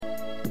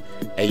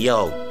Hey,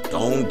 yo,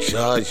 don't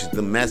judge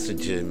the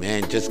messenger,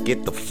 man. Just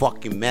get the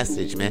fucking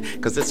message, man.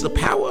 Because it's the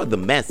power of the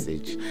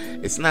message.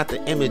 It's not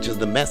the image of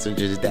the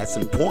messenger that's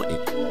important.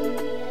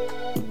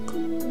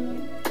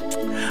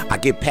 I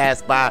get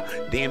passed by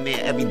damn near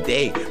every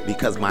day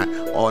because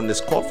on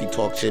this coffee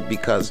talk shit,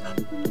 because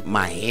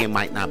my hair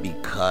might not be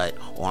cut,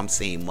 or I'm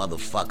saying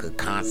motherfucker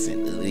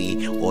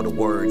constantly, or the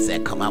words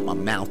that come out my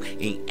mouth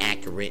ain't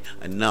accurate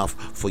enough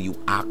for you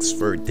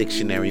Oxford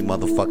Dictionary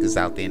motherfuckers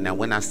out there. Now,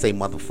 when I say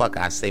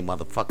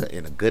motherfucker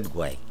in a good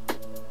way.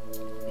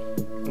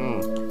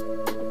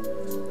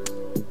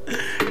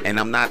 And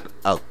I'm not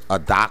a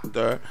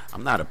doctor,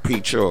 I'm not a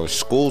preacher or a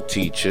school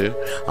teacher.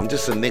 I'm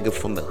just a nigga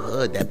from the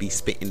hood that be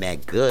spitting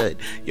that good.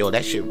 Yo,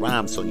 that shit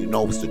rhymes, so you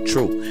know it's the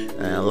truth.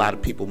 And a lot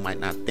of people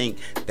might not think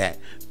that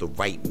the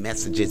right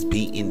messages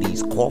be in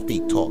these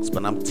coffee talks,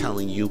 but I'm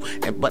telling you,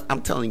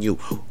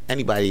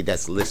 anybody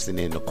that's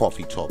listening to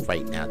Coffee Talk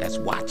right now, that's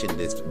watching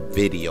this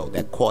video,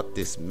 that caught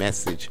this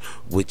message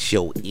with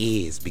your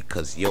ears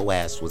because your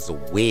ass was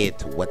aware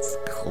to what's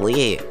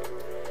clear.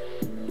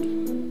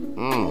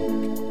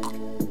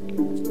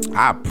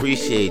 I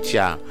appreciate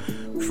y'all,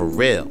 for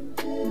real.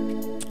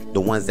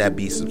 The ones that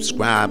be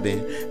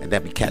subscribing and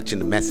that be catching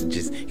the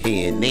messages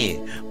here and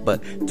there.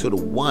 But to the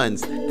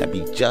ones that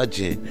be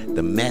judging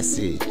the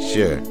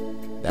messenger,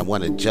 that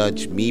want to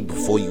judge me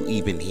before you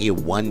even hear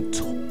one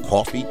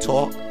coffee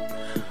talk,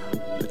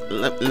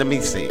 let me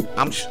say,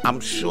 I'm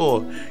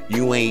sure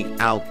you ain't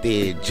out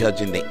there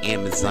judging the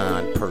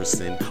Amazon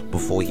person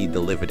before he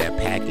delivered that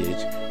package. You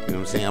know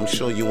what I'm saying? I'm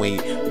sure you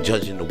ain't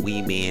judging the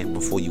wee man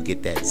before you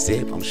get that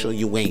zip. I'm sure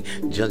you ain't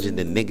judging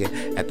the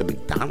nigga at the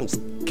McDonald's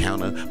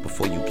counter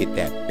before you get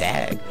that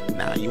bag.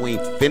 Nah, you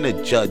ain't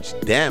finna judge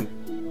them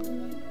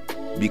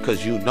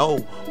because you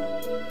know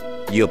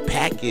your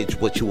package,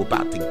 what you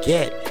about to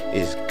get,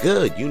 is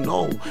good. You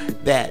know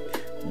that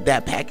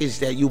package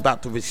that you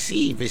about to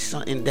receive is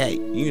something that,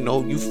 you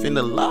know, you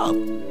finna love.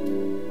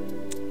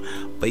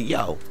 But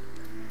yo,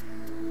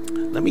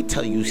 let me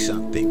tell you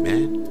something,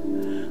 man.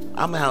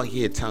 I'm out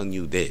here telling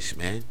you this,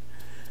 man.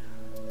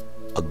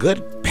 A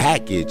good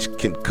package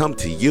can come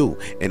to you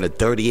in a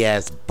dirty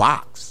ass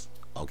box,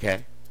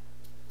 okay?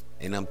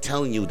 And I'm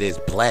telling you, there's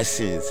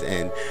blessings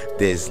and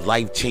there's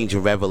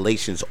life-changing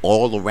revelations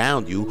all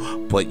around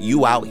you, but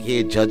you out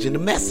here judging the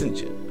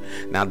messenger.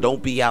 Now,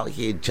 don't be out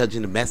here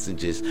judging the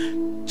messengers.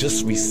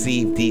 Just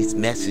receive these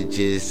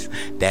messages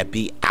that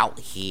be out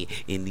here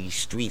in these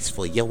streets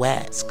for your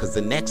ass. Because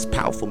the next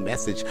powerful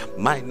message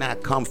might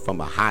not come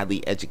from a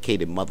highly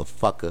educated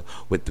motherfucker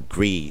with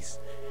degrees.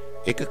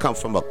 It could come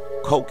from a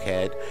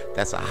cokehead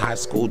that's a high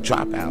school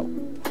dropout,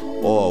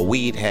 or a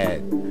weed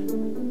head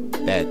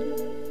that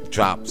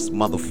drops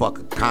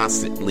motherfucker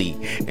constantly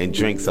and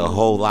drinks a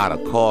whole lot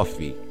of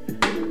coffee.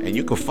 And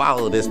you can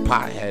follow this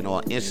pothead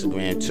on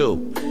Instagram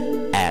too,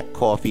 at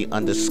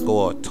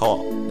coffee_talk.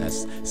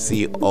 That's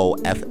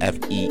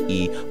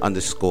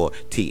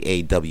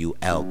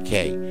COFFEE_TAWLK.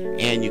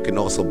 And you can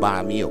also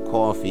buy me a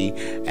coffee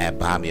at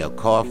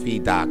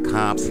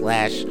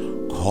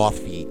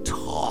buymeacoffee.com/coffee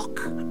talk.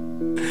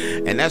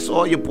 And that's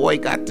all your boy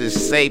got to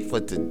say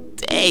for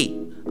today.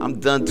 I'm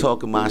done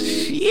talking my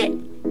shit.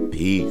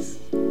 Peace.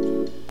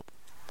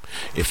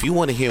 If you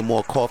want to hear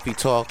more Coffee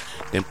Talk,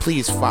 then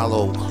please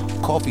follow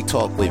Coffee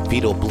Talk with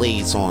Vito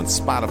Blaze on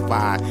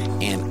Spotify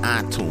and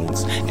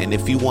iTunes. And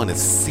if you want to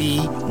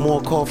see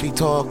more Coffee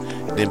Talk,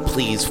 then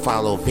please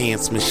follow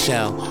Vance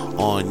Michelle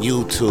on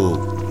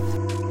YouTube.